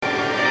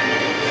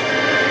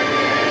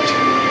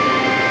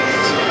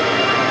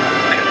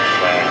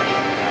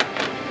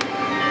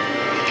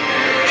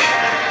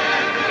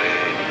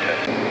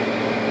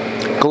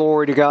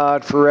to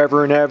God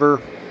forever and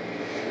ever.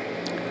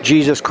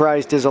 Jesus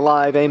Christ is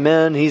alive.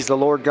 Amen. He's the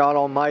Lord God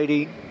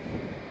Almighty.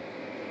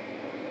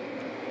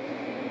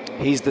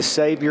 He's the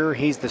Savior.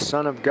 He's the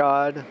Son of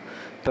God.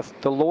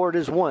 The Lord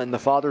is one, the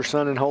Father,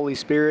 Son, and Holy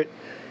Spirit.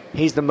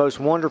 He's the most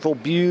wonderful,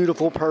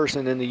 beautiful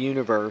person in the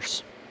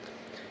universe.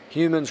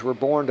 Humans were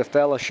born to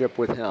fellowship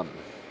with Him.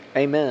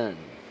 Amen.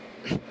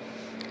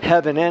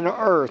 Heaven and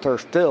earth are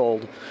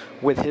filled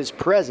with His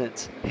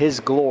presence, His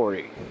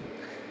glory.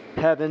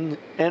 Heaven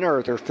and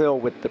earth are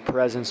filled with the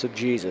presence of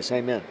Jesus.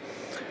 Amen.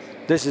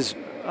 This is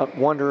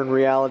Wonder and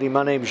Reality.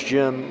 My name is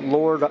Jim.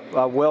 Lord,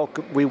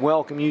 we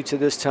welcome you to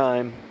this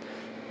time.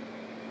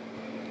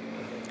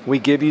 We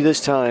give you this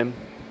time.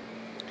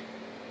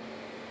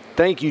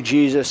 Thank you,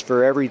 Jesus,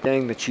 for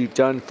everything that you've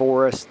done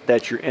for us,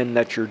 that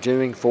you're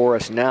doing for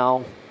us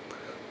now.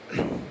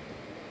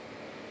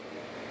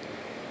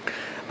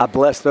 I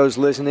bless those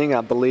listening.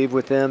 I believe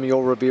with them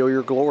you'll reveal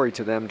your glory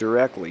to them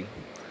directly.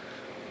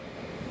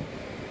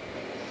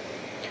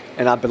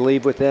 And I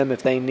believe with them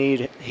if they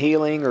need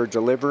healing or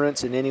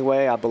deliverance in any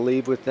way, I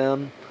believe with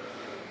them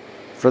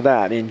for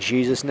that. In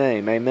Jesus'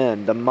 name,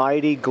 amen. The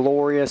mighty,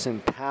 glorious,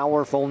 and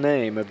powerful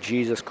name of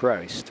Jesus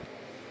Christ.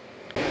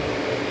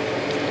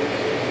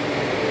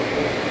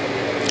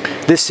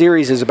 This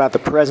series is about the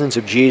presence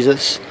of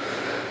Jesus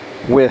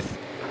with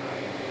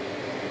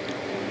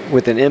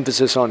an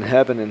emphasis on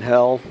heaven and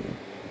hell.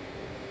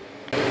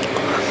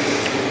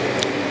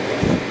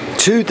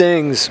 Two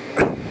things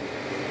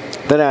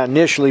that I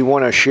initially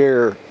want to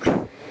share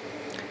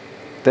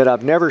that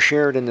I've never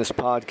shared in this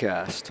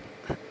podcast.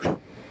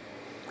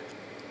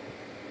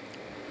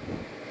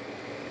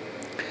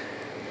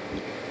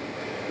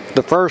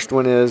 The first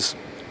one is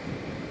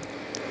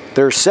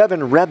there's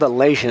 7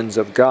 revelations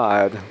of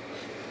God,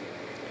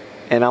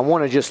 and I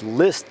want to just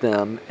list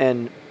them,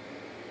 and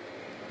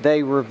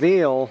they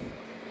reveal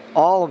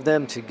all of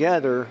them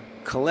together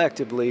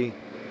collectively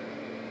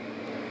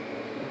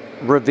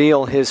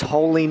reveal His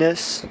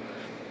holiness.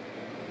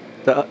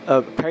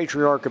 The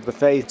patriarch of the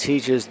faith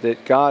teaches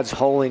that God's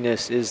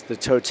holiness is the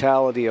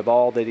totality of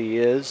all that He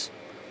is.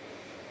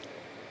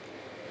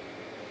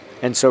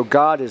 And so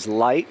God is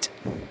light.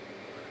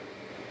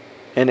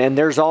 And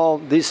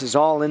this is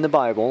all in the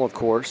Bible, of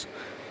course.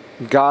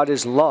 God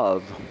is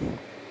love.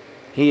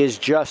 He is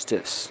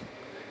justice.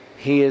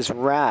 He is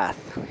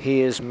wrath. He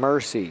is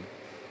mercy.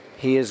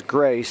 He is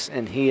grace,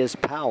 and He is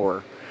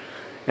power.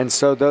 And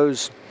so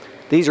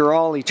these are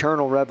all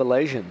eternal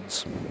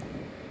revelations.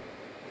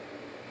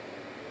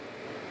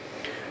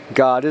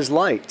 God is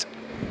light.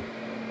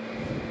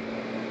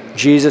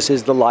 Jesus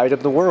is the light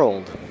of the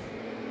world.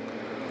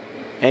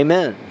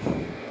 Amen.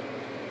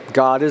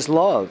 God is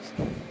love.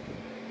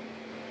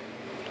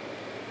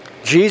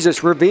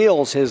 Jesus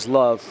reveals His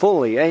love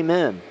fully.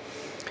 Amen.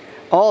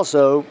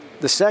 Also,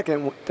 the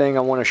second thing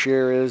I want to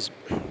share is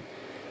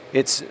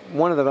it's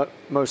one of the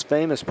most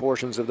famous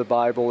portions of the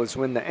Bible is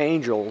when the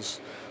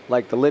angels,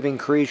 like the living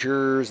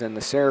creatures and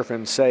the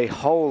seraphim, say,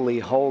 "Holy,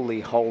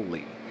 holy,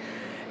 holy."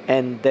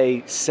 And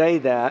they say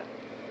that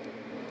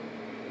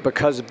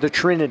because of the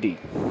Trinity.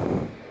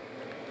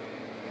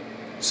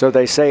 So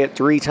they say it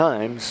 3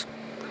 times,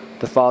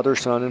 the Father,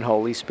 Son, and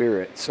Holy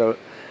Spirit. So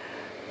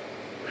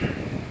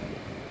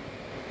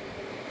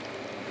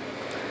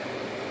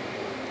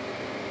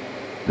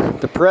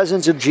the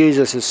presence of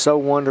Jesus is so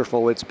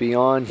wonderful, it's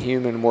beyond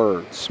human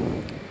words.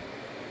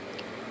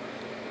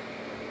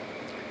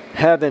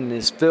 Heaven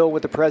is filled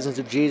with the presence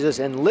of Jesus,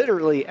 and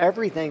literally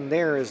everything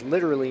there is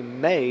literally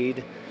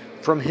made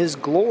from His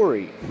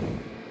glory.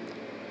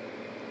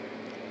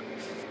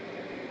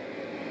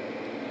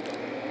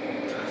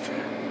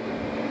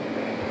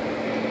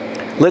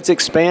 Let's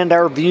expand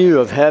our view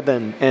of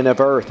heaven and of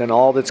earth and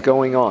all that's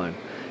going on.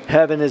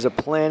 Heaven is a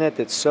planet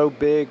that's so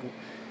big,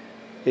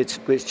 it's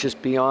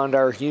just beyond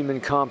our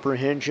human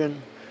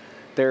comprehension.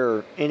 There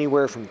are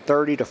anywhere from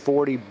 30 to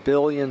 40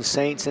 billion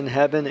saints in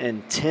heaven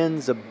and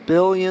tens of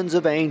billions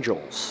of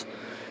angels.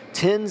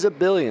 Tens of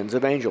billions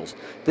of angels.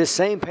 This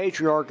same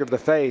patriarch of the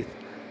faith,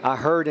 I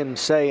heard him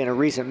say in a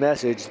recent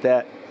message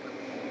that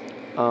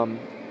the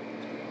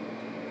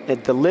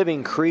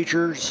living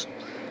creatures,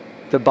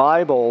 the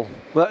Bible,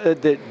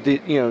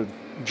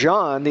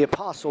 John, the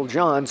Apostle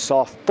John,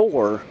 saw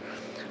 4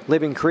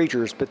 living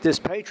creatures, but this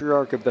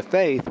patriarch of the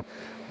faith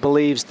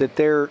believes that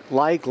there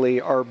likely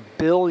are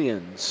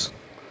billions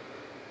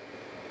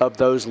of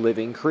those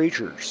living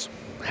creatures.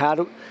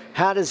 How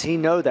does he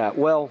know that?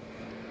 Well,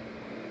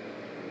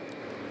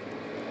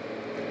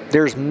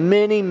 there's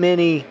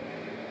many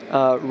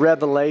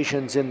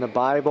revelations in the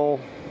Bible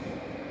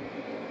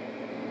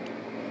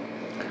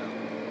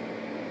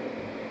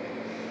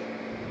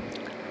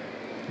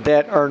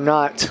that are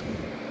not,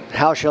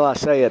 how shall I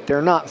say it,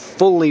 they're not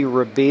fully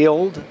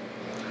revealed.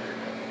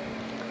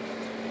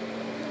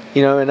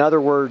 In other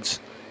words,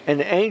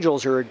 and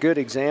angels are a good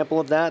example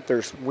of that.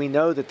 We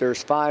know that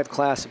there's 5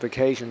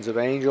 classifications of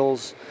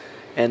angels,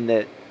 and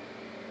that,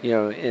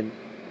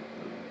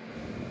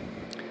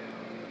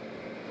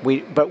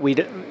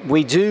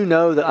 we do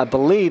know that I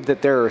believe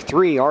that there are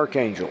 3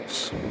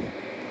 archangels.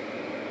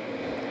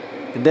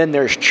 And then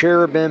there's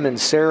cherubim and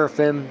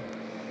seraphim,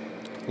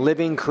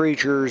 living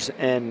creatures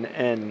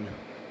and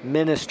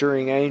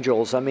ministering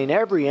angels. I mean,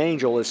 every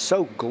angel is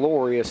so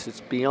glorious,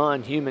 it's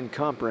beyond human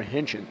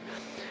comprehension.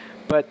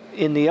 But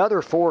in the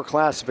other four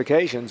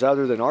classifications,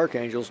 other than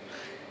archangels,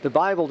 the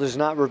Bible does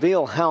not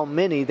reveal how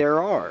many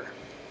there are.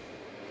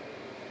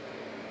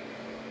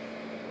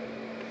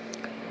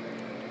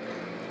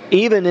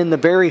 Even in the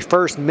very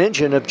first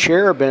mention of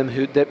cherubim,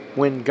 that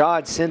when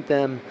God sent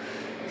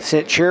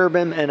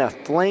cherubim and a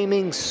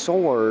flaming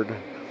sword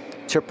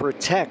to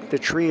protect the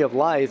tree of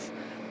life,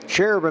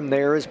 cherubim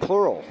there is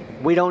plural.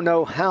 We don't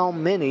know how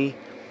many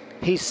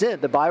he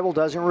sent. The Bible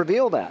doesn't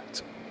reveal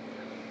that.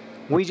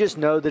 We just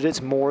know that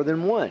it's more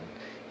than one.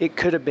 It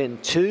could have been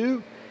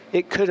 2.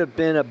 It could have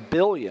been 1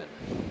 billion.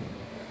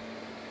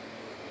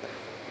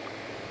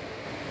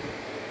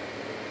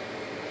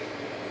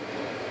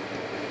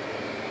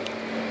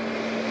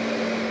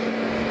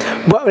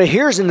 Well,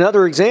 here's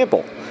another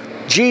example.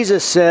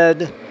 Jesus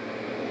said,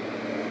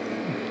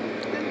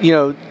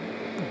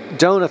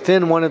 don't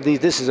offend one of these.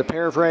 This is a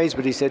paraphrase,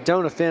 but he said,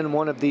 don't offend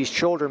one of these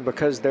children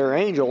because they're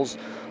angels.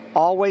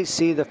 Always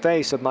see the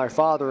face of my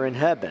Father in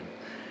heaven.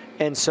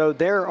 And so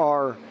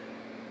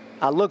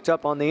I looked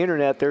up on the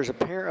internet, there's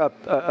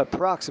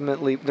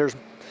approximately, there's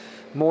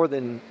more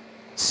than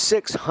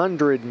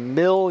 600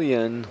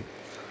 million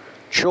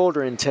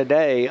children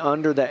today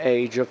under the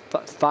age of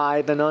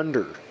 5 and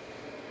under.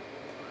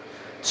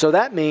 So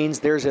that means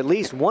there's at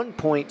least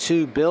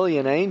 1.2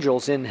 billion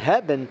angels in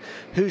heaven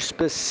who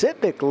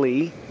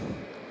specifically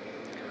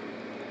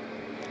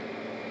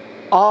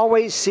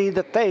always see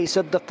the face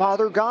of the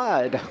Father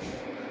God.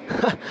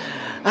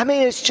 I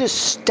mean, it's just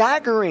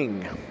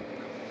staggering.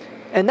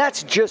 And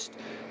that's just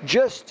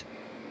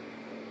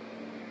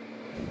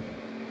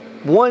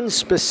one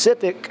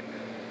specific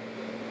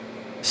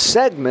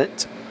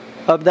segment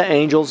of the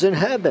angels in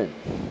heaven.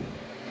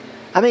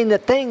 I mean, the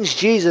things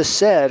Jesus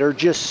said are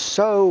just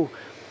so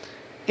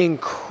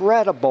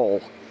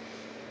incredible.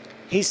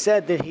 He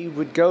said that he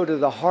would go to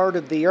the heart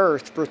of the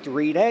earth for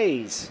 3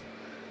 days.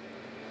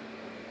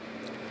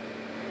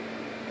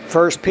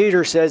 1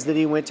 Peter says that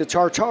he went to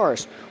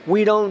Tartarus.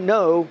 We don't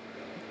know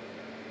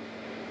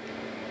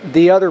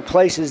the other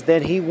places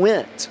that he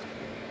went.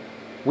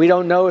 We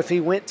don't know if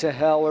he went to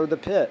hell or the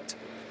pit.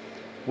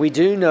 We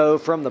do know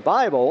from the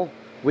Bible,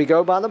 we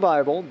go by the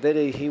Bible, that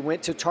he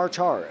went to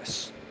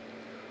Tartarus.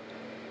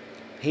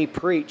 He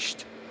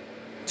preached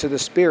to the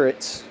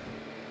spirits,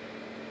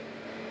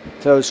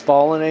 those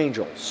fallen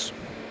angels.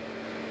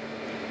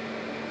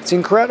 It's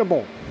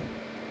incredible.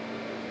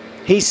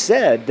 He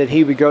said that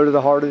he would go to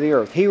the heart of the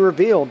earth. He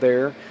revealed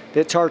there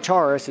that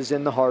Tartarus is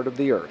in the heart of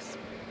the earth.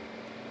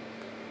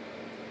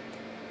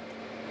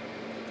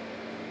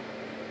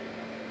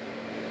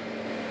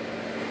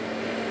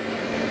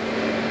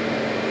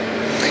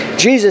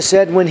 Jesus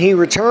said when he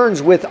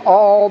returns with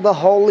all the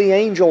holy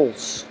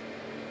angels.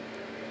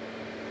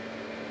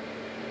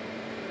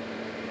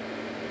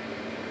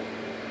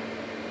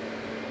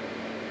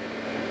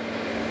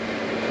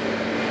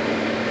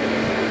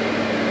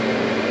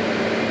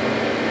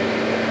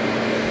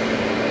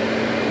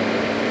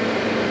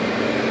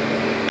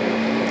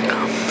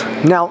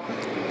 Now,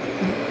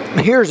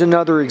 here's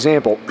another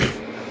example.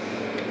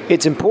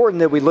 It's important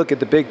that we look at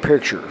the big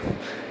picture.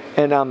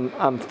 And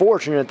I'm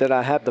fortunate that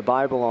I have the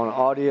Bible on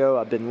audio.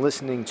 I've been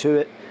listening to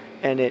it,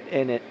 and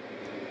it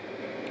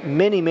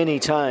many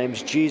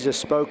times Jesus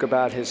spoke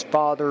about his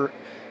Father,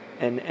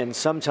 and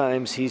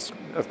sometimes he's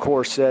of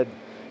course said,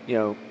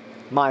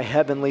 my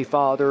heavenly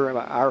Father,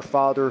 our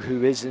Father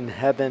who is in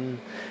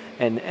heaven,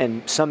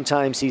 and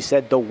sometimes he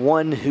said the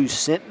one who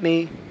sent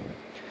me.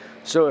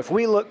 So if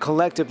we look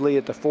collectively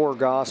at the four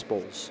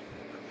Gospels,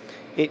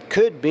 it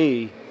could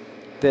be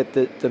that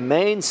the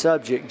main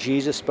subject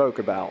Jesus spoke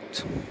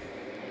about,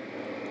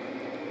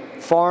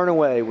 far and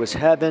away, was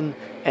heaven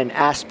and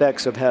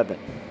aspects of heaven.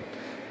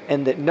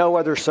 And that no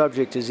other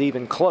subject is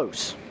even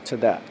close to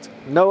that.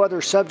 No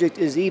other subject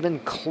is even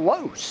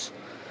close.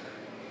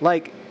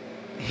 Like,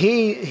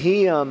 he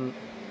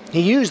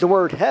used the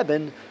word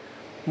heaven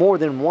more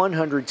than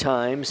 100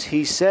 times.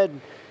 He said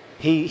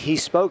he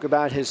spoke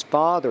about his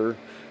Father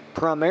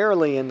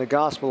primarily in the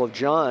Gospel of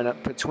John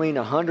between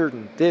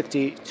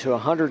 150 to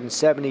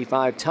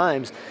 175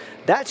 times.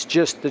 That's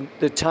just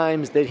the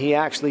times that he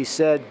actually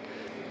said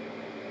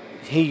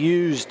he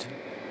used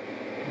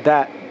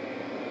that,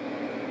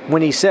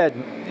 when he said,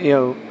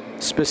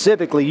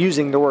 specifically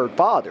using the word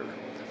Father.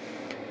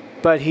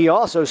 But he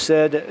also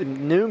said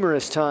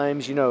numerous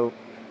times,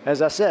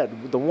 as I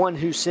said, the one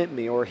who sent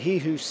me, or he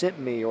who sent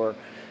me, or,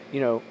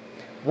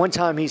 one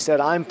time he said,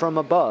 I'm from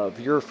above,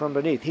 you're from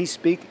beneath. He's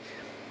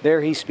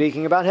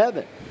speaking about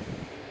heaven.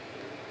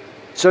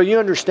 So you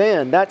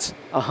understand, that's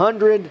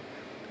 100,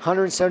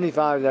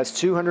 175, that's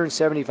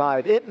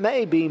 275. It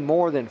may be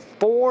more than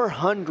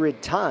 400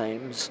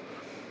 times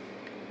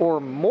or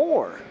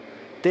more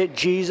that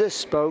Jesus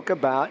spoke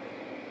about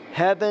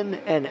heaven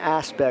and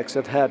aspects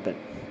of heaven.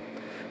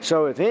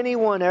 So if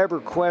anyone ever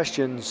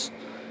questions,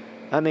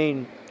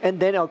 And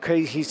then,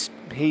 okay, he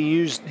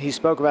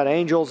spoke about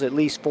angels at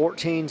least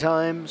 14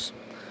 times.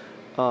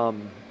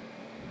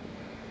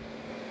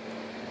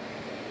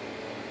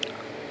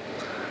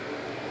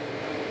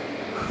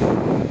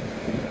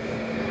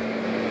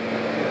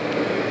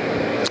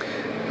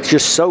 It's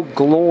just so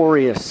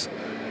glorious.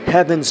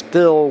 Heavens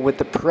filled with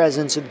the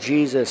presence of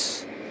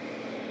Jesus.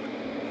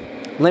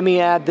 Let me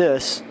add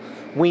this.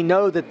 We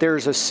know that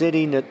there's a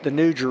city, the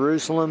New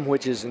Jerusalem,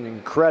 which is an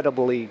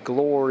incredibly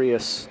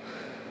glorious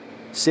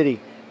city.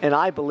 And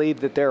I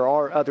believe that there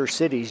are other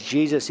cities.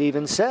 Jesus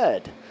even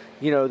said,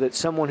 that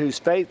someone who's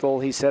faithful,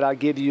 he said, I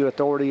give you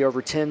authority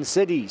over 10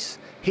 cities.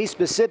 He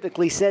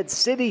specifically said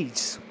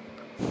cities.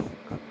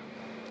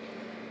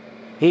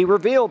 He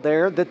revealed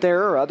there that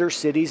there are other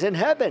cities in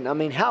heaven. I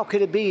mean, how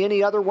could it be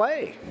any other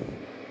way?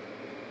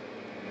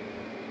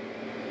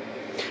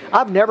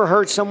 I've never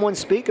heard someone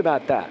speak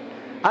about that.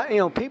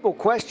 People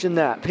question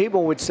that.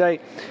 People would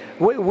say,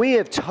 we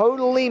have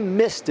totally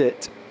missed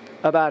it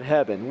about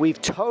heaven.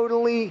 We've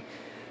totally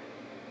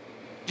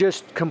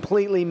just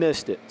completely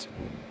missed it.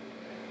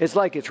 It's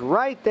like it's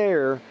right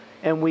there,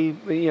 and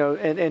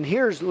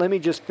let me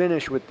just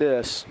finish with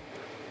this.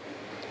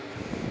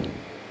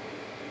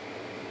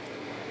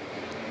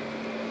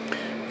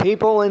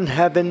 People in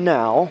heaven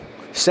now,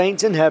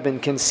 saints in heaven,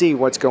 can see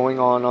what's going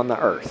on the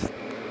earth.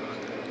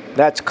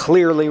 That's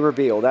clearly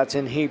revealed. That's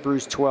in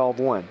Hebrews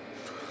 12:1.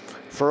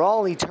 For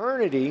all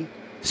eternity,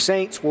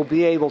 saints will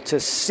be able to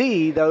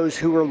see those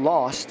who are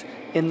lost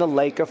in the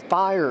lake of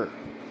fire.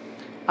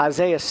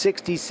 Isaiah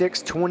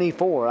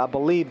 66:24, I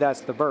believe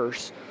that's the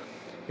verse.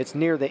 It's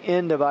near the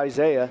end of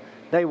Isaiah.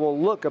 They will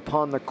look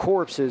upon the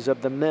corpses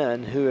of the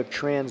men who have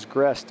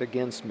transgressed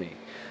against me.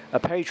 A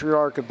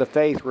patriarch of the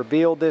faith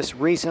revealed this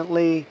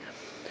recently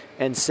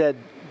and said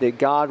that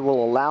God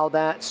will allow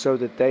that so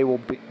that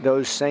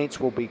those saints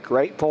will be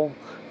grateful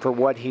for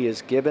what He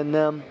has given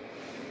them.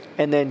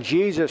 And then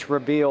Jesus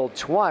revealed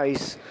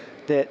twice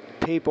that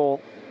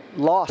people,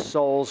 lost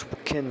souls,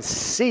 can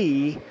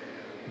see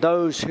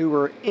those who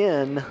are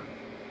in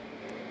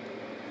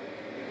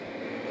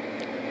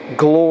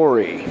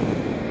glory.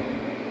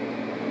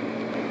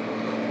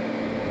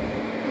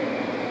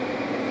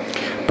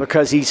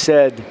 Because He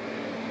said,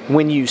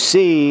 when you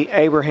see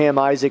Abraham,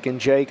 Isaac, and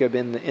Jacob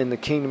in the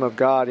kingdom of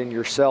God and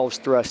yourselves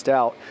thrust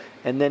out,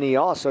 and then He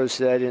also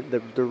said,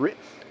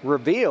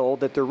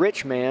 revealed that the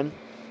rich man,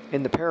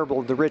 in the parable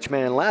of the rich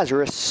man and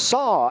Lazarus,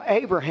 saw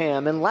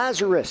Abraham and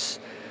Lazarus.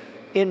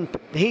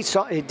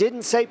 It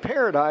didn't say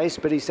paradise,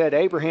 but He said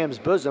Abraham's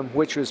bosom,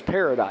 which was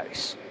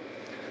paradise.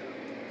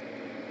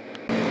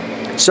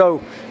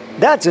 So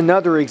that's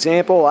another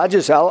example.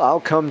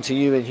 I'll come to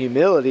you in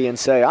humility and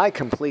say I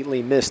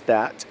completely missed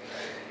that.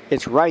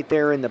 It's right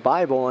there in the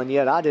Bible, and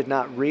yet I did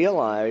not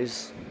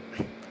realize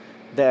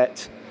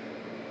that.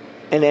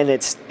 And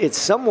it's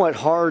somewhat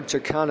hard to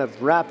kind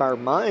of wrap our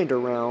mind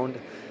around,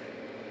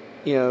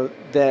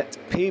 that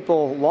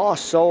people,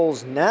 lost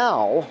souls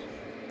now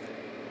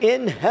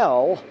in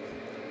hell,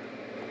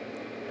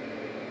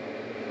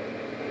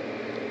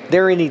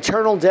 they're in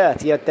eternal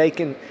death, yet they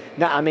can.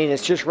 Now,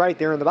 it's just right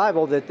there in the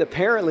Bible that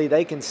apparently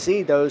they can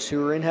see those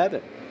who are in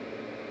heaven.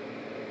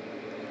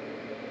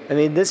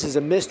 This is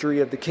a mystery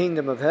of the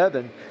kingdom of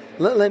heaven.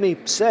 Let me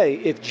say,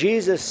 if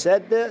Jesus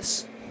said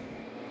this,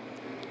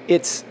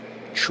 it's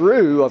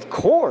true, of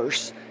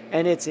course,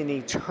 and it's an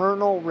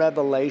eternal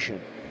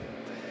revelation.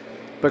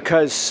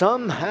 Because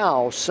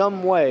somehow,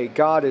 some way,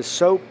 God is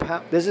so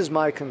this is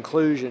my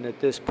conclusion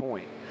at this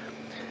point.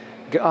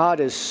 God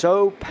is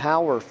so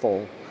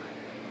powerful,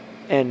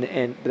 and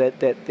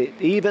that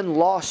even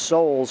lost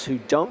souls who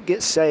don't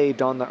get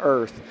saved on the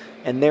earth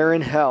and they're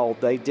in hell,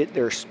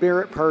 their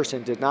spirit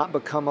person did not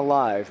become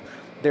alive.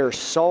 Their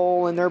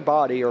soul and their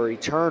body are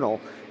eternal,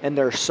 and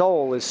their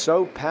soul is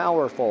so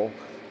powerful,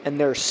 and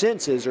their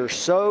senses are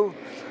so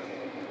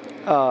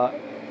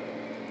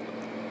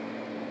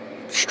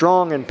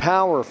strong and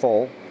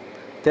powerful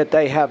that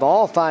they have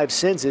all five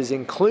senses,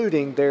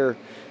 including their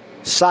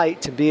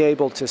sight, to be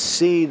able to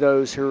see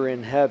those who are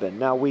in heaven.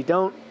 Now, we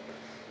don't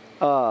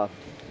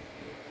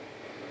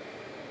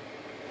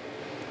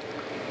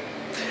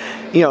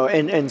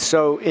and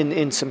so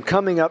in some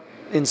coming up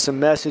in some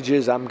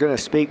messages, I'm going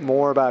to speak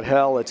more about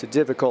hell. It's a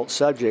difficult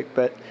subject,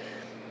 but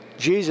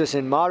Jesus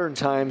in modern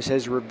times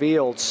has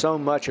revealed so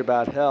much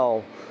about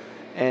hell,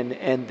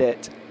 and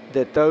that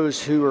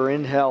those who are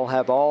in hell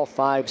have all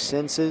five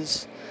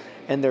senses,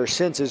 and their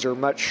senses are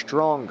much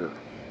stronger.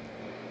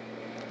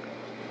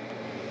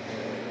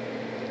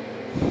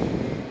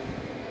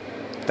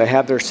 They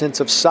have their sense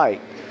of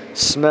sight,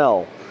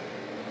 smell,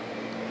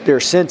 their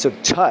sense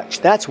of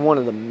touch. That's one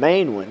of the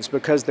main ones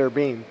because they're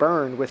being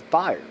burned with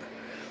fire.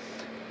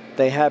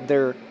 They have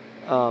their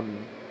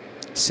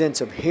sense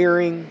of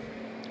hearing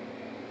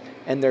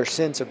and their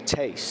sense of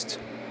taste.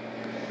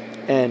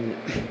 And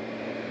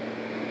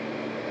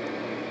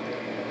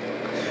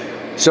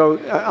so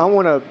I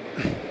want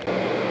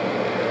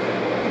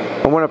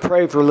to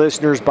pray for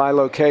listeners by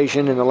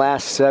location. In the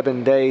last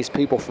 7 days,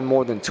 people from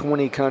more than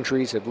 20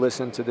 countries have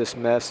listened to this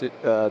message,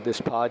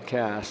 this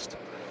podcast.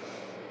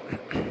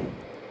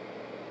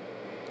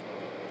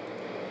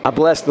 I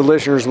bless the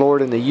listeners,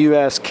 Lord, in the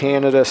U.S.,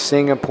 Canada,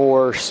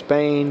 Singapore,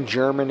 Spain,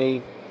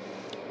 Germany,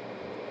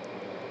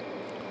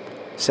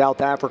 South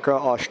Africa,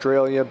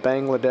 Australia,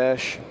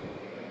 Bangladesh,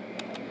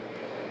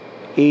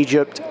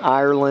 Egypt,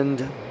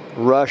 Ireland,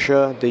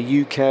 Russia,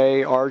 the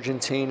UK,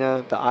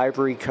 Argentina, the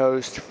Ivory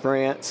Coast,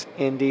 France,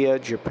 India,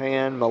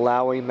 Japan,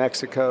 Malawi,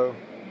 Mexico,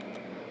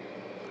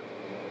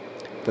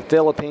 the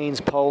Philippines,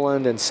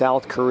 Poland, and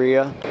South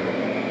Korea.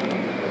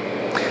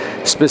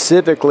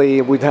 Specifically,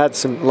 we've had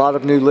a lot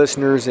of new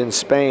listeners in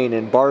Spain,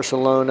 in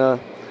Barcelona,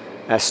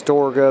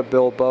 Astorga,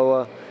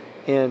 Bilbao,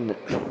 in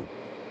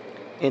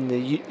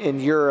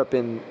Europe,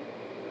 in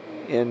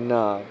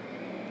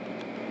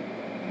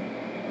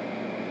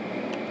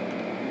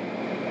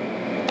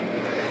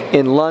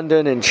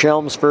London, in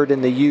Chelmsford,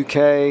 in the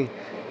UK.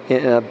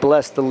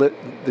 Bless the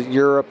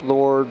Europe,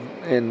 Lord,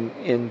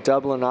 in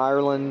Dublin,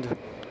 Ireland,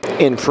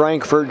 in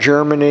Frankfurt,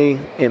 Germany,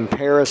 in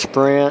Paris,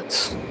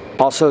 France.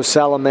 Also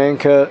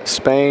Salamanca,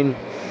 Spain.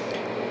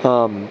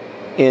 Bless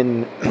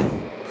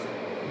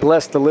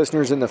the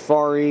listeners in the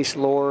Far East,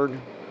 Lord.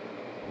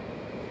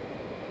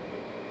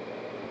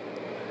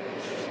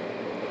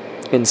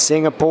 In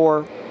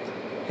Singapore,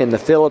 in the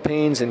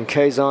Philippines, in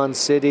Quezon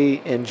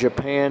City, in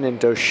Japan, in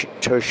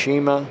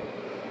Toshima.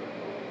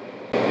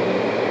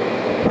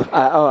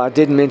 I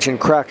didn't mention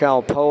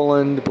Krakow,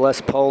 Poland.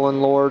 Bless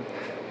Poland, Lord.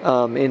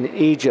 In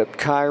Egypt,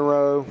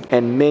 Cairo,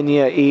 and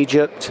Minya,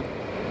 Egypt.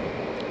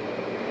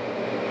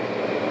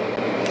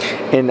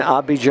 In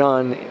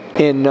Abidjan,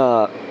 in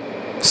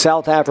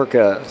South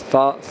Africa,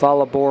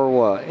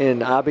 Phalaborwa,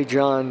 in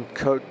Abidjan,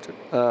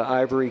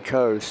 Ivory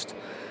Coast,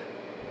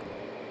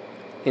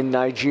 in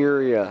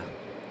Nigeria,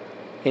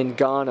 in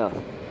Ghana,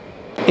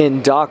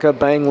 in Dhaka,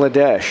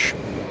 Bangladesh,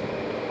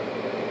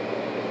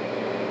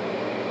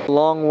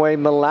 Longway,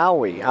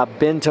 Malawi. I've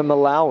been to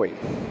Malawi.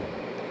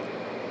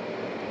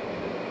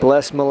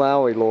 Bless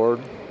Malawi,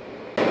 Lord.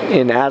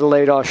 In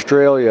Adelaide,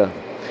 Australia.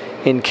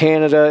 In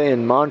Canada,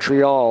 in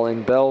Montreal,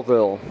 in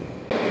Belleville.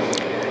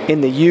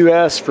 In the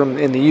U.S., from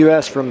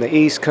the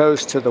East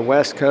Coast to the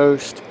West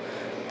Coast.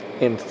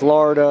 In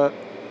Florida,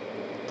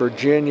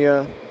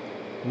 Virginia,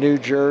 New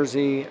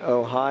Jersey,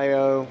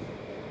 Ohio,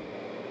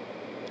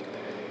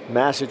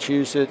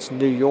 Massachusetts,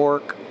 New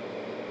York.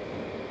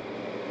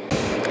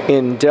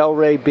 In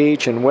Delray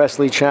Beach and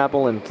Wesley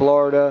Chapel in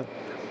Florida.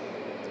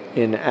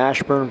 In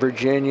Ashburn,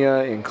 Virginia,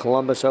 in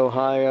Columbus,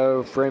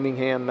 Ohio,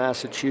 Framingham,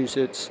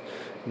 Massachusetts,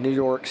 New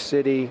York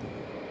City,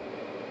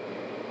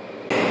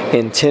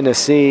 in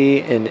Tennessee,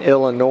 in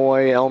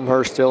Illinois,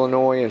 Elmhurst,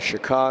 Illinois, and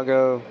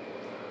Chicago,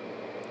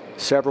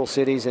 several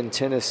cities in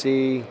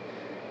Tennessee,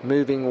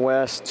 moving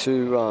west,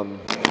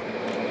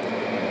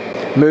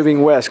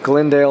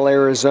 Glendale,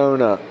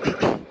 Arizona,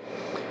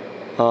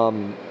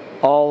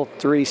 all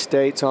 3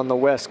 states on the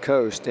West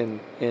Coast, in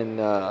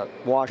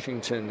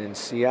Washington, in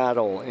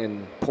Seattle,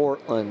 in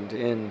Portland,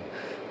 in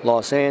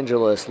Los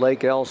Angeles,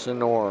 Lake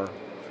Elsinore,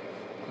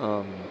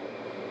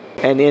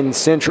 and in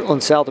Central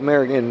and South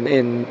America,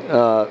 in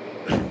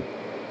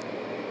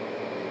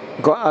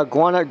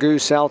Guanagu,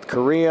 South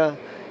Korea,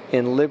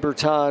 in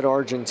Libertad,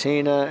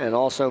 Argentina, and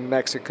also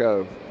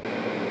Mexico.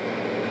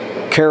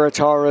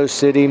 Querétaro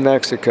City,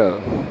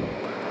 Mexico.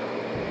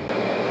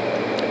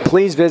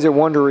 Please visit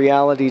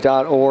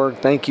wonderreality.org.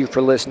 Thank you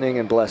for listening,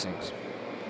 and blessings.